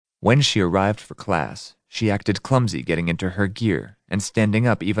When she arrived for class, she acted clumsy getting into her gear, and standing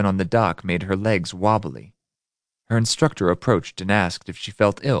up even on the dock made her legs wobbly. Her instructor approached and asked if she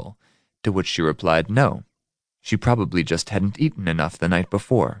felt ill, to which she replied no. She probably just hadn't eaten enough the night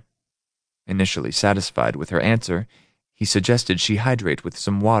before. Initially satisfied with her answer, he suggested she hydrate with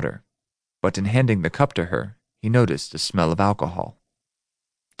some water, but in handing the cup to her, he noticed a smell of alcohol.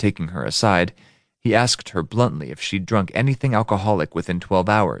 Taking her aside, he asked her bluntly if she'd drunk anything alcoholic within 12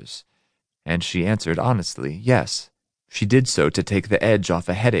 hours, and she answered honestly, yes. She did so to take the edge off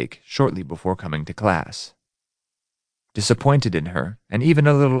a headache shortly before coming to class. Disappointed in her, and even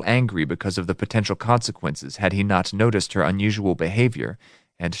a little angry because of the potential consequences had he not noticed her unusual behavior,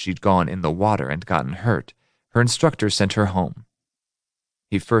 and she'd gone in the water and gotten hurt, her instructor sent her home.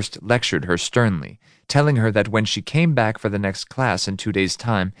 He first lectured her sternly, telling her that when she came back for the next class in 2 days'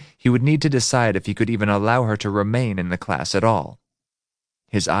 time, he would need to decide if he could even allow her to remain in the class at all.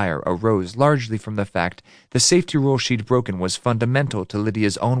 His ire arose largely from the fact the safety rule she'd broken was fundamental to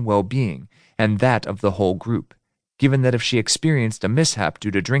Lydia's own well-being and that of the whole group, given that if she experienced a mishap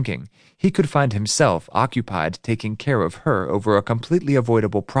due to drinking, he could find himself occupied taking care of her over a completely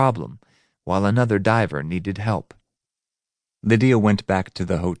avoidable problem, while another diver needed help. Lydia went back to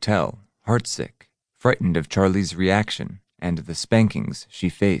the hotel, heartsick, frightened of Charlie's reaction and the spankings she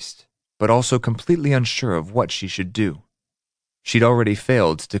faced, but also completely unsure of what she should do. She'd already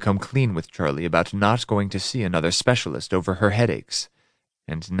failed to come clean with Charlie about not going to see another specialist over her headaches,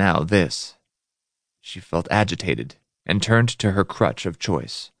 and now this. She felt agitated and turned to her crutch of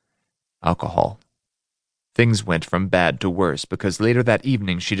choice, alcohol. Things went from bad to worse because later that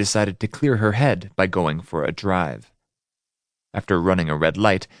evening she decided to clear her head by going for a drive. After running a red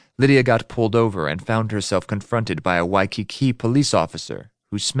light, Lydia got pulled over and found herself confronted by a Waikiki police officer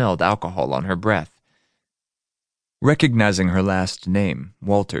who smelled alcohol on her breath. Recognizing her last name,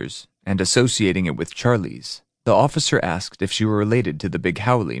 Walters, and associating it with Charlie's, the officer asked if she were related to the big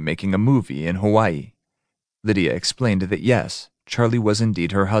haole making a movie in Hawaii. Lydia explained that yes, Charlie was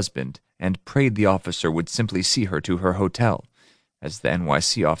indeed her husband, and prayed the officer would simply see her to her hotel, as the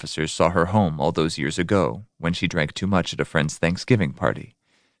NYC officers saw her home all those years ago when she drank too much at a friend's Thanksgiving party.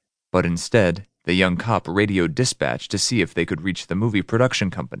 But instead, the young cop radioed dispatch to see if they could reach the movie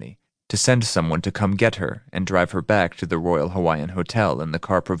production company, to send someone to come get her and drive her back to the Royal Hawaiian Hotel in the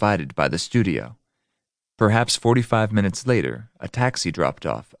car provided by the studio. Perhaps 45 minutes later, a taxi dropped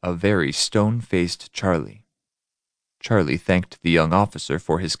off a very stone-faced Charlie. Charlie thanked the young officer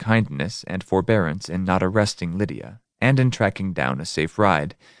for his kindness and forbearance in not arresting Lydia, and in tracking down a safe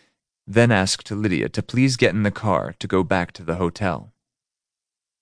ride, then asked Lydia to please get in the car to go back to the hotel.